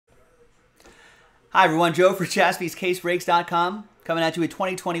Hi everyone, Joe for JaspysCaseBreaks.com coming at you with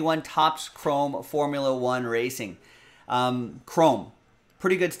 2021 Topps Chrome Formula One Racing. Chrome,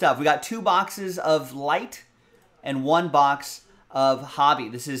 pretty good stuff. We got 2 boxes of light and 1 box of hobby.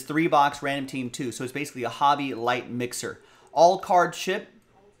 This is 3-box random team 2, so it's basically a hobby light mixer. All card ship.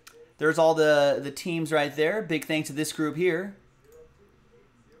 There's all the teams right there. Big thanks to this group here.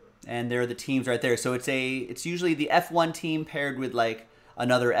 And there are the teams right there. So it's usually the F1 team paired with like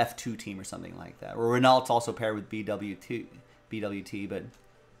another F2 team or something like that. Or Renault's also paired with BWT, but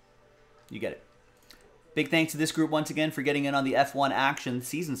you get it. Big thanks to this group once again for getting in on the F1 action.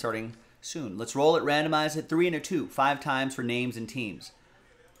 Season starting soon. Let's roll it, randomize it, 3 and a 2, 5 times for names and teams.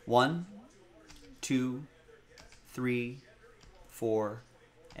 1, 2, 3, 4,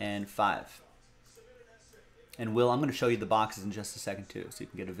 and 5. And Will, I'm going to show you the boxes in just a second too, so you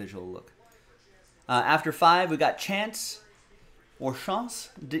can get a visual look. After 5, we got Chance or Chance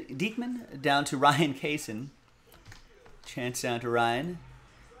Diekman down to Ryan Kaysen. Chance down to Ryan.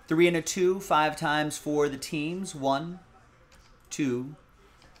 3 and a 2, 5 times for the teams. 1, 2,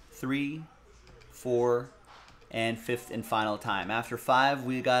 3, 4, and 5th and final time. After 5,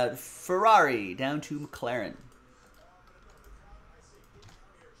 we got Ferrari down to McLaren.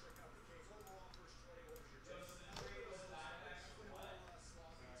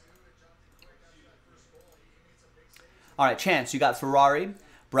 All right, Chance, you got Ferrari,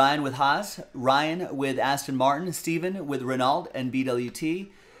 Brian with Haas, Ryan with Aston Martin, Steven with Renault and BWT.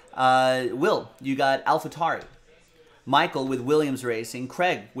 Will, you got AlphaTauri. Michael with Williams Racing,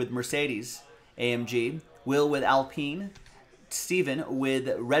 Craig with Mercedes AMG, Will with Alpine, Steven with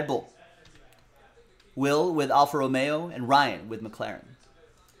Red Bull, Will with Alfa Romeo, and Ryan with McLaren.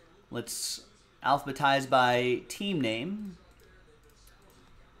 Let's alphabetize by team name.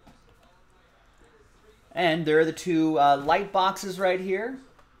 And there are the 2 light boxes right here,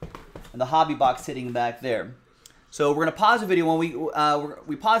 and the hobby box sitting back there. So we're gonna pause the video when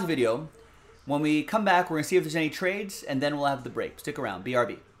we pause the video. When we come back, we're gonna see if there's any trades, and then we'll have the break. Stick around,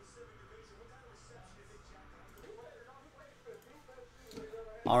 BRB.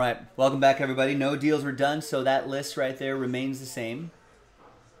 All right, welcome back, everybody. No deals were done, so that list right there remains the same.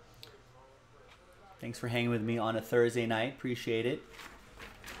 Thanks for hanging with me on a Thursday night. Appreciate it.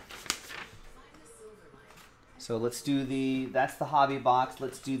 So let's do that's the hobby box.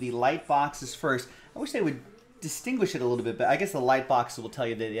 Let's do the light boxes first. I wish they would distinguish it a little bit, but I guess the light boxes will tell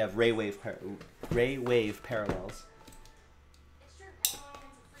you that they have ray wave parallels.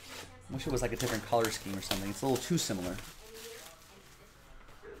 I wish it was like a different color scheme or something. It's a little too similar.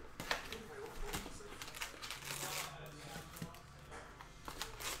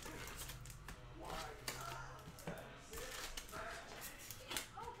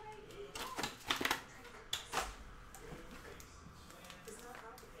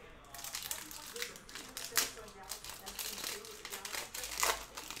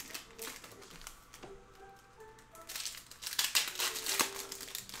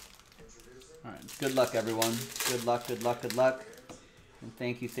 All right, good luck, everyone. Good luck, good luck, good luck. And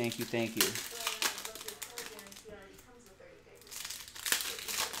thank you, thank you, thank you.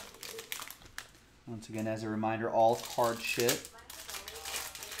 Once again, as a reminder, all card ship.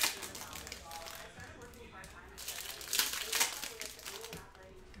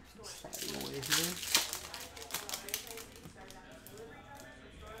 Sliding away here.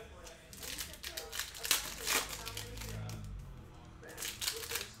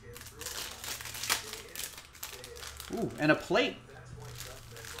 Ooh, and a plate.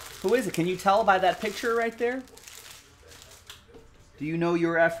 Who is it? Can you tell by that picture right there? Do you know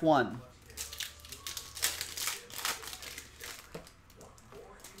your F1?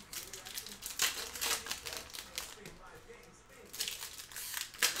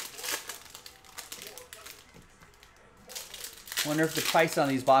 Wonder if the price on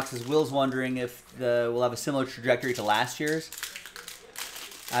these boxes. Will's wondering if we'll have a similar trajectory to last year's.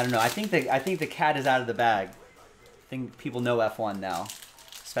 I don't know. I think the cat is out of the bag. I think people know F1 now,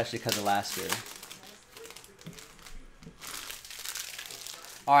 especially because of last year.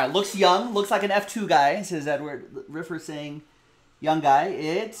 All right, looks young. Looks like an F2 guy, says Edward Riffer saying young guy.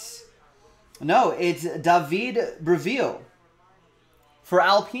 It's David Brevio for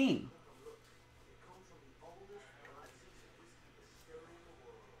Alpine.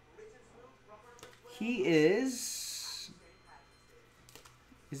 He is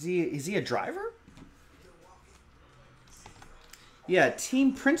he a driver? Yeah,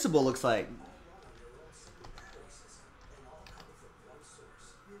 team principal looks like.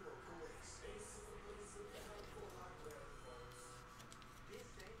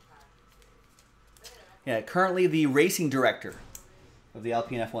 Yeah, currently the racing director of the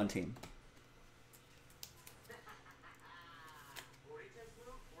Alpine F1 team.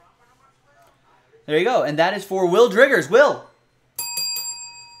 There you go. And that is for Will Driggers. Will,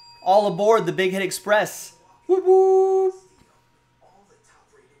 all aboard the Big Hit Express. Whoop, whoop.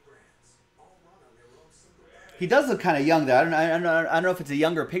 He does look kind of young, though. I don't know if it's a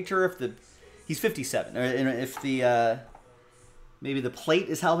younger picture, if he's 57, or if the maybe the plate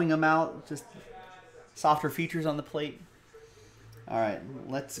is helping him out. Just softer features on the plate. All right,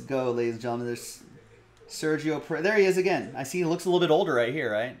 let's go, ladies and gentlemen. There's Sergio Perez. There he is again. I see he looks a little bit older right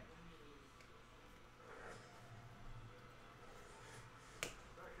here, right?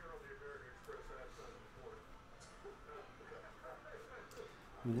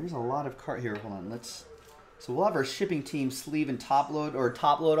 There's a lot of cart here. Hold on, so we'll have our shipping team sleeve and top load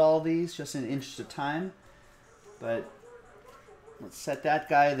all of these just in the interest of time. But let's set that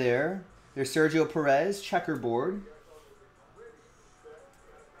guy there. There's Sergio Perez, checkerboard.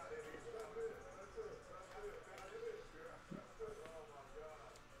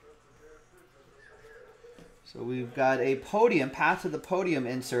 So we've got a podium, path to the podium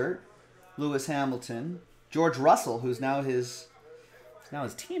insert. Lewis Hamilton, George Russell, who's now his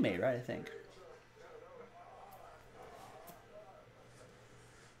teammate, right? I think.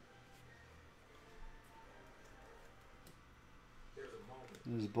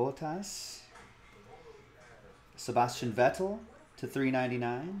 There's Bottas. Sebastian Vettel to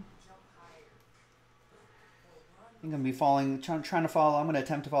 399. I think I'm gonna be trying to follow. I'm gonna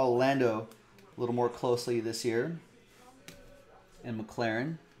attempt to follow Lando a little more closely this year. And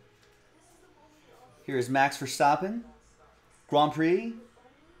McLaren. Here is Max Verstappen, Grand Prix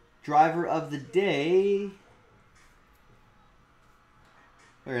driver of the day.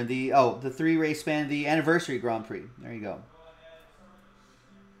 We're in the 3-race span, the anniversary Grand Prix. There you go.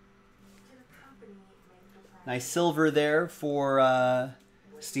 Nice silver there for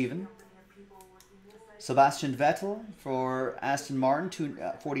Steven. Sebastian Vettel for Aston Martin,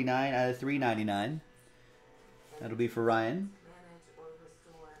 249 out of 399. That'll be for Ryan.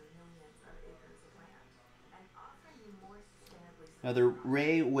 Another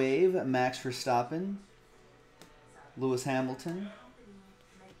Ray Wave, Max Verstappen, Lewis Hamilton,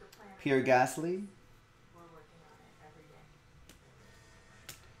 Pierre Gasly.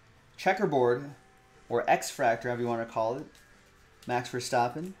 Checkerboard, or X-Fractor, however you want to call it, Max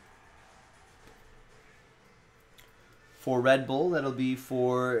Verstappen. For Red Bull, that'll be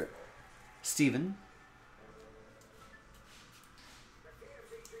for Steven.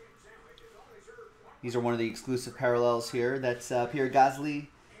 These are one of the exclusive parallels here. That's Pierre Gasly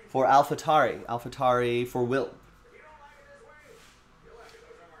for AlphaTauri. AlphaTauri for Will.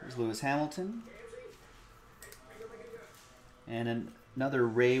 There's Lewis Hamilton. And another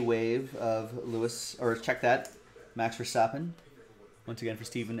Ray Wave of Lewis, or check that, Max Verstappen. Once again for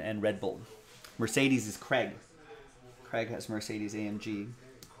Steven and Red Bull. Mercedes is Craig. Craig has Mercedes AMG.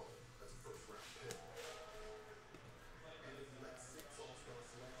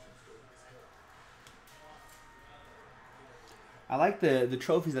 I like the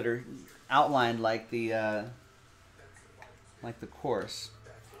trophies that are outlined like the course.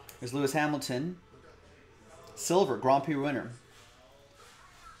 There's Lewis Hamilton, silver Grand Prix winner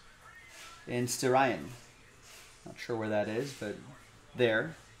in Styrian. Not sure where that is, but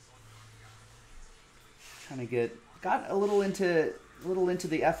there. Trying to got a little into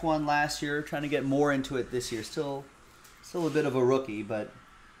the F1 last year. Trying to get more into it this year. Still a bit of a rookie, but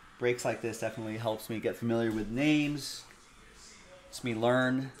breaks like this definitely helps me get familiar with names. Helps me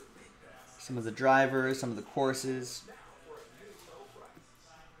learn some of the drivers, some of the courses.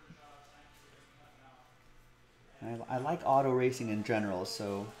 I like auto racing in general,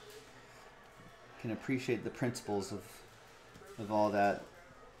 so I can appreciate the principles of all that.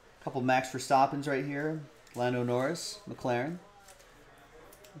 A couple Max Verstappens right here. Lando Norris, McLaren.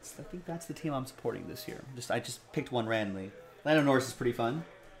 I think that's the team I'm supporting this year. I just picked one randomly. Lando Norris is pretty fun.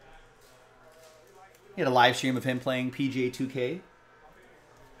 He had a live stream of him playing PGA 2K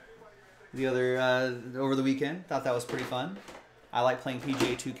over the weekend. Thought that was pretty fun. I like playing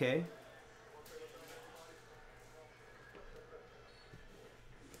PGA 2K.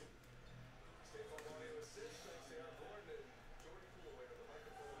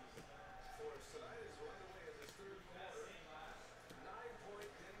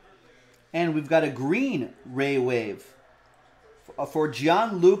 And we've got a green Ray Wave for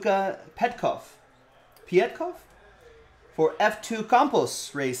Gianluca Pietkov for F2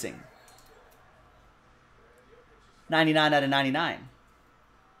 Campos Racing. 99 out of 99.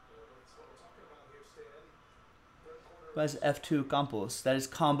 That's F2 Campos. That is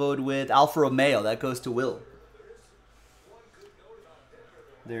comboed with Alfa Romeo. That goes to Will.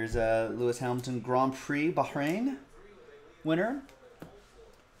 There's Lewis Hamilton Grand Prix Bahrain winner.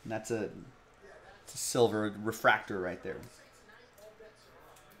 And that's a It's a silver refractor right there.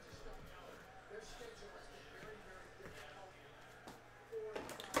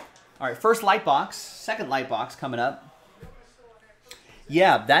 All right, first light box, second light box coming up.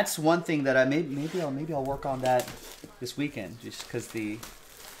 Yeah, that's one thing that maybe I'll work on that this weekend, just because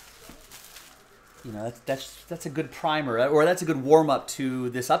that's a good primer, or that's a good warm up to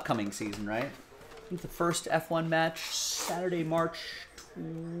this upcoming season, right? I think the first F1 match Saturday, March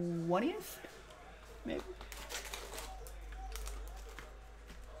 20th, maybe.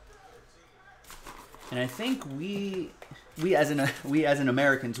 And I think we as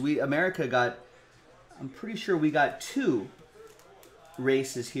Americans, America got, I'm pretty sure we got 2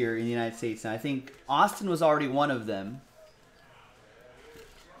 races here in the United States. Now I think Austin was already one of them,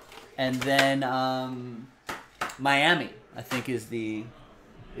 and then Miami I think is the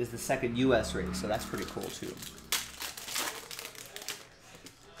second U.S. race, so that's pretty cool too.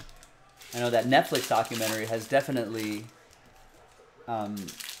 I know that Netflix documentary has definitely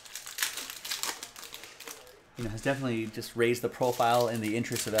has definitely just raised the profile and the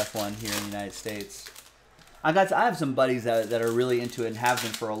interest of F1 here in the United States. I have some buddies that are really into it and have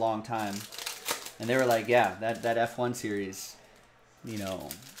been for a long time, and they were like, yeah, that F1 series,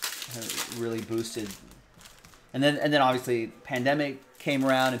 really boosted. And then obviously pandemic came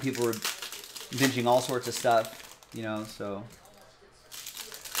around and people were binging all sorts of stuff, so.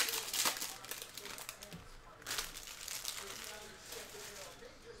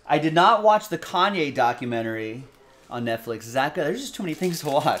 I did not watch the Kanye documentary on Netflix. Is that good? There's just too many things to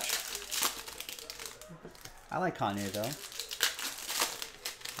watch. I like Kanye, though.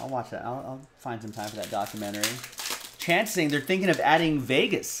 I'll watch that. I'll find some time for that documentary. Chancing, they're thinking of adding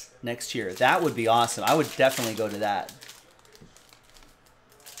Vegas next year. That would be awesome. I would definitely go to that.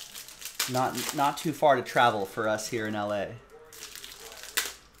 Not too far to travel for us here in LA.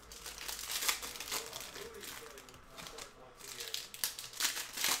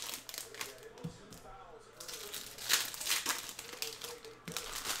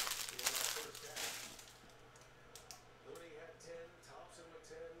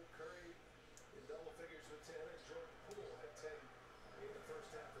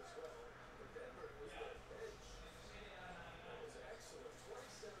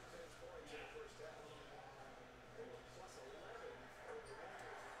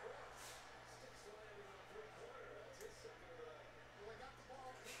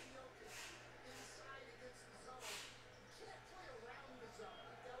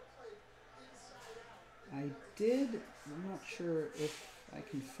 I'm not sure if I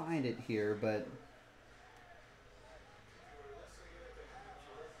can find it here, but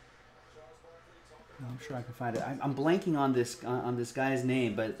I'm sure I can find it. I'm blanking on this guy's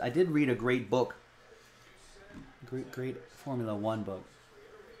name, but I did read a great book, great Formula One book.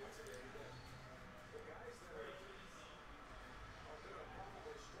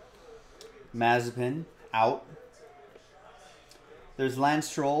 Mazepin out. There's Lance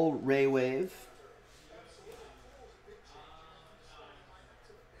Stroll, Ray Wave.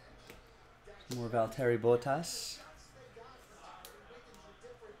 More Valtteri Bottas.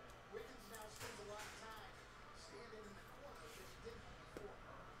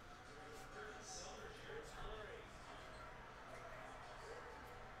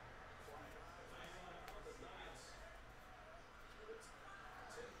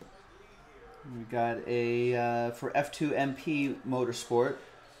 We got a for F2 MP Motorsport,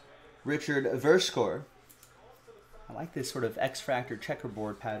 Richard Verskor. I like this sort of X-Factor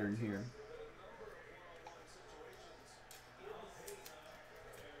checkerboard pattern here.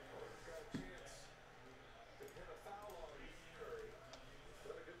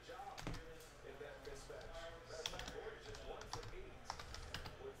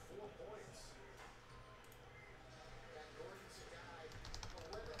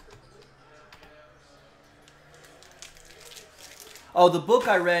 Oh, the book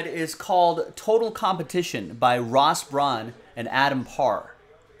I read is called Total Competition by Ross Braun and Adam Parr.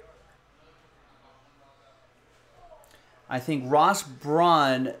 I think Ross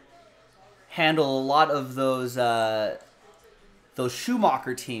Braun handled a lot of those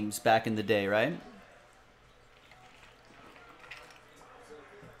Schumacher teams back in the day, right?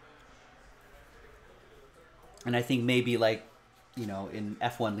 And I think maybe in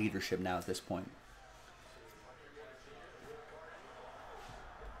F1 leadership now at this point.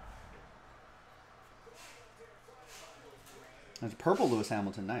 That's purple Lewis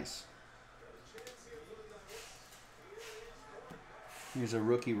Hamilton, nice. Here's a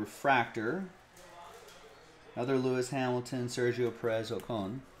rookie refractor. Another Lewis Hamilton, Sergio Perez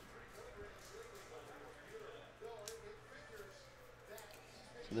Ocon.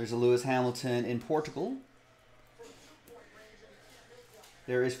 There's a Lewis Hamilton in Portugal.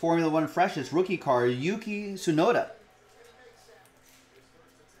 There is Formula One freshest rookie car, Yuki Tsunoda.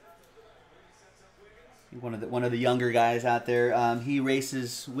 One of the younger guys out there. He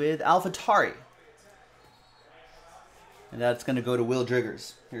races with AlphaTauri. And that's going to go to Will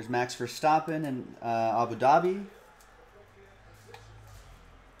Driggers. Here's Max Verstappen in Abu Dhabi.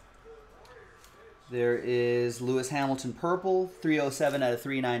 There is Lewis Hamilton purple, 307 out of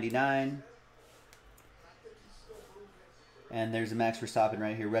 399. And there's a Max Verstappen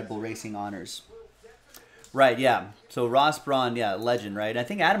right here, Red Bull Racing Honors. Right, yeah. So Ross Braun, yeah, legend, right? I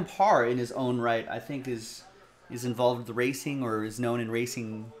think Adam Parr, in his own right, I think is involved with the racing or is known in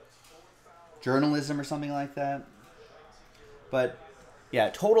racing journalism or something like that. But, yeah,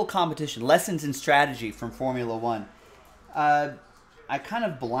 total competition. Lessons in strategy from Formula One. I kind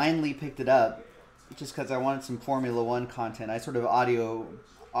of blindly picked it up just because I wanted some Formula One content. I sort of audio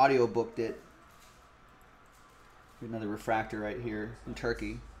booked it. Another refractor right here in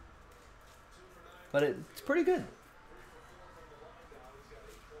Turkey. But it's pretty good.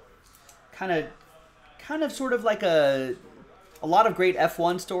 Kind of sort of like a lot of great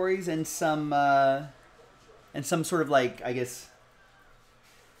F1 stories and some sort of like, I guess,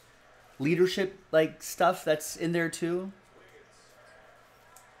 leadership like stuff that's in there too.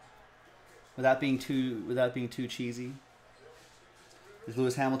 Without being too cheesy. There's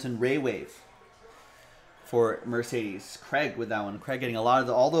Lewis Hamilton Ray Wave for Mercedes. Craig with that one. Craig getting a lot of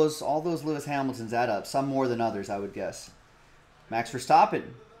all those Lewis Hamiltons add up. Some more than others, I would guess. Max Verstappen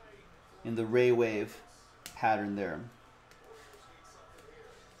in the Ray Wave pattern there.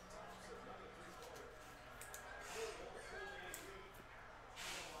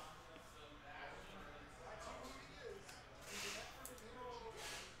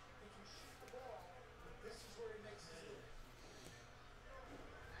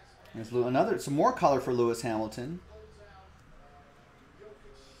 There's some more color for Lewis Hamilton.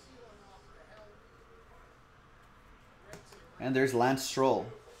 And there's Lance Stroll,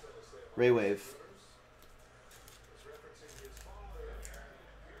 Ray Wave.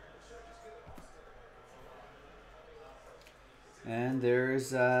 And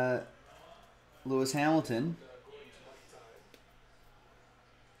there's Lewis Hamilton,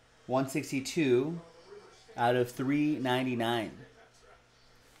 162 out of 399.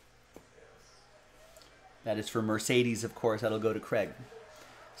 That is for Mercedes, of course. That'll go to Craig.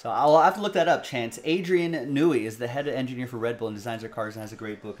 So I'll have to look that up, Chance. Adrian Newey is the head engineer for Red Bull and designs their cars and has a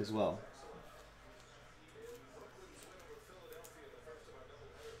great book as well.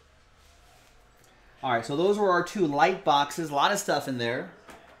 All right, so those were our two light boxes. A lot of stuff in there.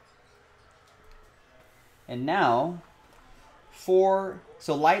 And now, so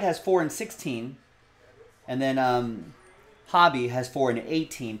light has 4 and 16. And then hobby has 4 and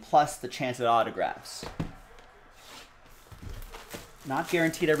 18, plus the chance at autographs. Not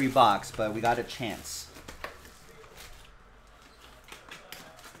guaranteed every box, but we got a chance.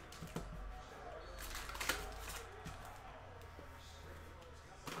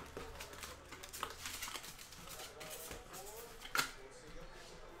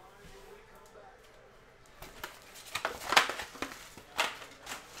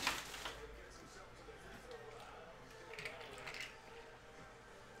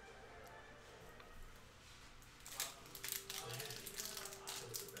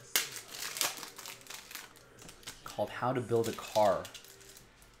 Called How to Build a Car.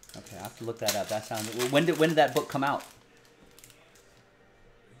 Okay, I have to look that up. That sounds. When did that book come out?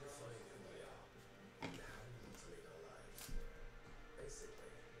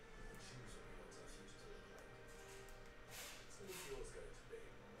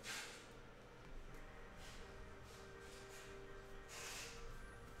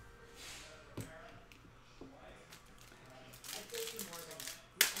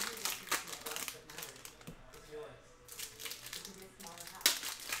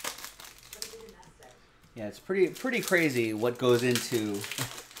 Yeah, it's pretty crazy what goes into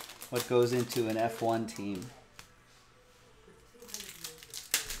an F1 team.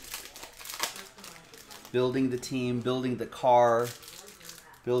 Building the team, building the car,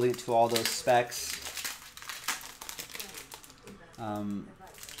 building it to all those specs.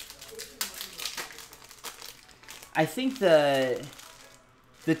 I think the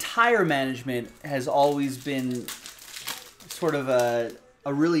tire management has always been sort of a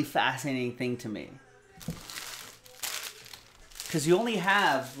really fascinating thing to me. Because you only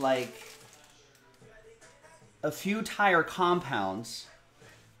have like a few tire compounds,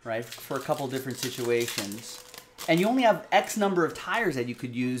 right, for a couple different situations. And you only have X number of tires that you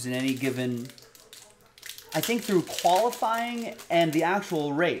could use in any given I think through qualifying and the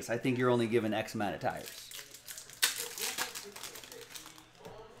actual race, I think you're only given X amount of tires.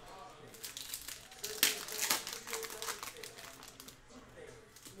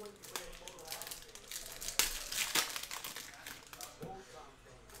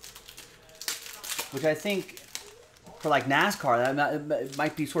 Which I think, for like NASCAR, that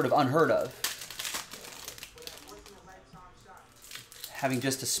might be sort of unheard of. Having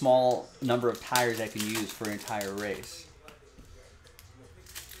just a small number of tires I can use for an entire race.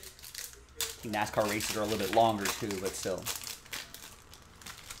 I think NASCAR races are a little bit longer too, but still.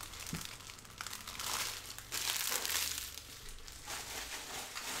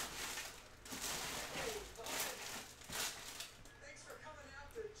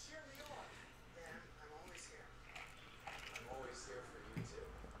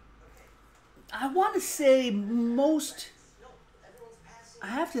 I want to say most.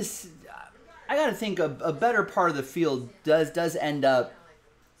 I got to think a better part of the field does end up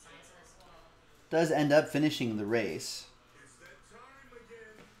finishing the race.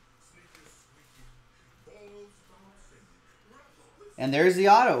 And there's the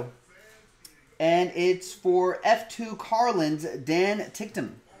auto. And it's for F2 Carlin's Dan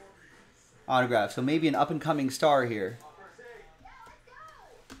Ticktum autograph. So maybe an up-and-coming star here.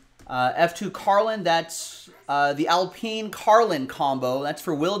 F2 Carlin, that's the Alpine Carlin combo. That's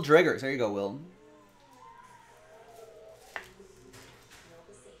for Will Driggers. There you go, Will.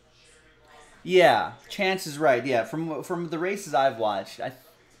 Yeah, Chance is right. Yeah, from the races I've watched,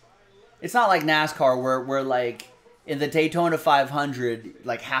 it's not like NASCAR where like in the Daytona 500,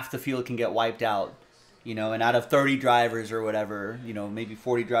 like half the field can get wiped out, you know, and out of 30 drivers or whatever, you know, maybe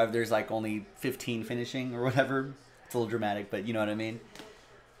 40 drivers, there's like only 15 finishing or whatever. It's a little dramatic, but you know what I mean.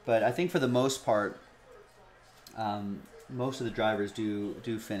 But I think for the most part, most of the drivers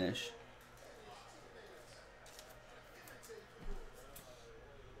do finish.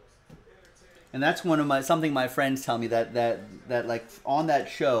 And that's something my friends tell me that like on that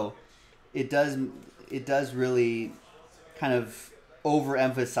show, it does really kind of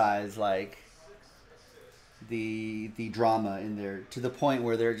overemphasize like the drama in there to the point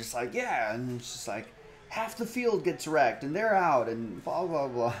where they're just like, yeah, and it's just like half the field gets wrecked and they're out and blah blah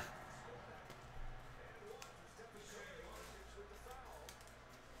blah.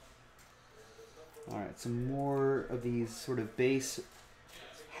 All right, some more of these sort of base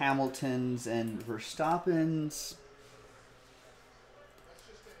Hamiltons and Verstappens.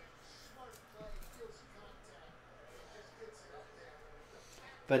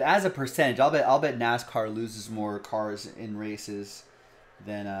 But as a percentage, I'll bet NASCAR loses more cars in races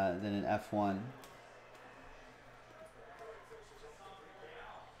than in F1.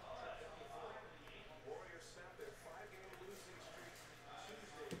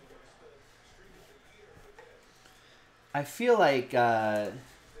 I feel like if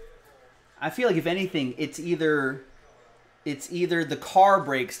anything, it's either the car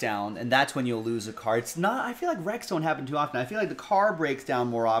breaks down and that's when you'll lose a car. It's not. I feel like wrecks don't happen too often. I feel like the car breaks down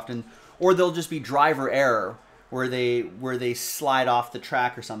more often, or they'll just be driver error where they slide off the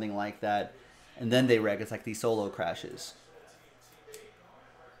track or something like that, and then they wreck. It's like these solo crashes.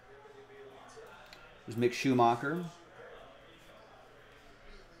 There's Mick Schumacher.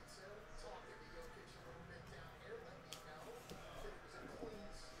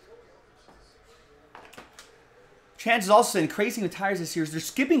 Chance is also increasing the tires this year. They're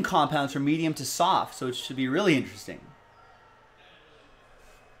skipping compounds from medium to soft, so it should be really interesting.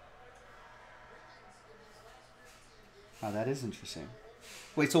 Oh, that is interesting.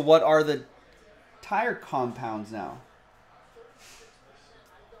 Wait, so what are the tire compounds now?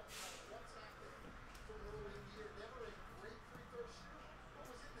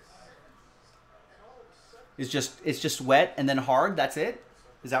 It's just wet and then hard. That's it.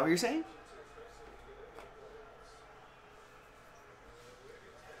 Is that what you're saying?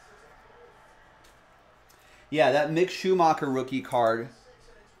 Yeah, that Mick Schumacher rookie card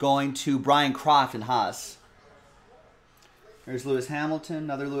going to Brian Croft and Haas. There's Lewis Hamilton,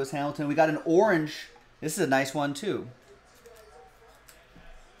 another Lewis Hamilton. We got an orange. This is a nice one, too.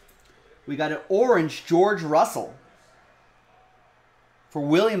 We got an orange George Russell for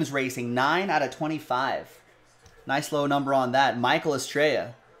Williams Racing, 9 out of 25. Nice low number on that. Michael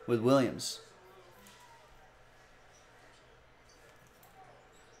Estrella with Williams.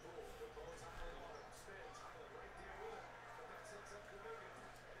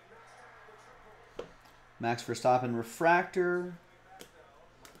 Max Verstappen refractor.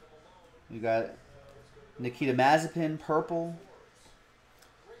 We got Nikita Mazepin purple.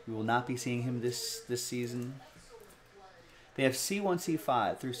 We will not be seeing him this season. They have C1,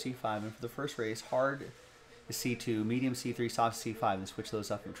 C5 through C5, and for the first race, hard is C2, medium C3, soft C5, and switch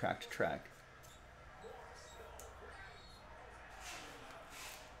those up from track to track.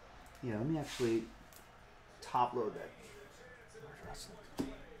 Yeah, let me actually top load that.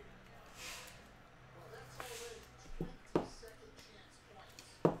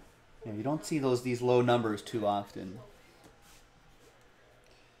 Yeah, you don't see these low numbers too often.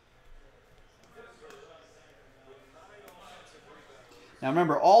 Now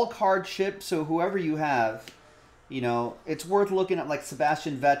remember, all card chips, so whoever you have, you know, it's worth looking at like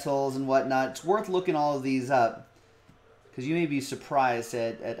Sebastian Vettel's and whatnot. It's worth looking all of these up because you may be surprised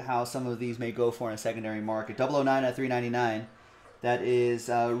at how some of these may go for in a secondary market. 009 at $3.99. That is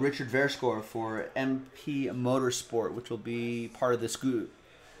Richard Verscore for MP Motorsport, which will be part of the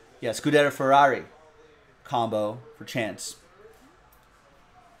Scuderia Ferrari combo for Chance.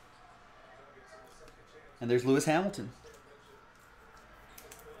 And there's Lewis Hamilton.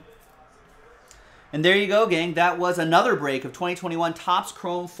 And there you go, gang. That was another break of 2021 Topps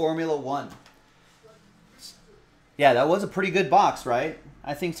Chrome Formula 1. Yeah, that was a pretty good box, right?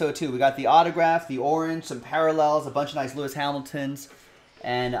 I think so, too. We got the autograph, the orange, some parallels, a bunch of nice Lewis Hamiltons,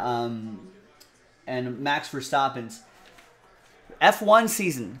 and Max Verstappen's. F1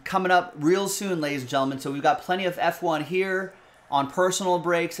 season coming up real soon, ladies and gentlemen. So we've got plenty of F1 here on personal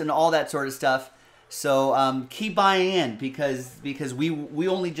breaks and all that sort of stuff. So keep buying in because we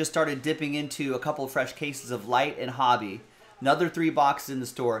only just started dipping into a couple of fresh cases of light and hobby. Another 3 boxes in the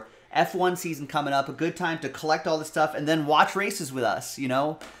store. F1 season coming up. A good time to collect all this stuff and then watch races with us. You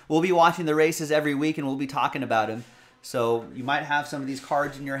know, we'll be watching the races every week and we'll be talking about them. So you might have some of these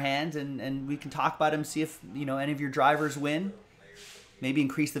cards in your hand and we can talk about them. See if any of your drivers win. Maybe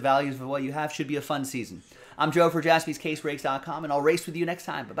increase the values of what you have. Should be a fun season. I'm Joe for JaspysCaseBreaks.com and I'll race with you next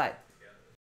time. Bye bye.